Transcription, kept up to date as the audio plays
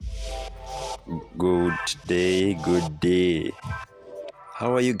Good day, good day.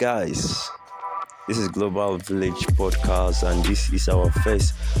 How are you guys? This is Global Village Podcast, and this is our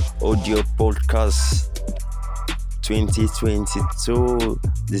first audio podcast 2022,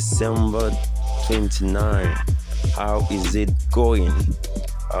 December 29. How is it going?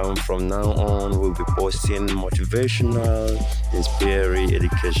 From now on, we'll be posting motivational, inspiring,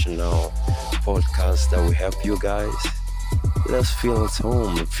 educational podcasts that will help you guys. Let's feel at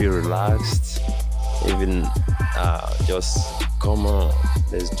home, feel relaxed, even just come on,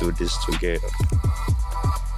 let's do this together.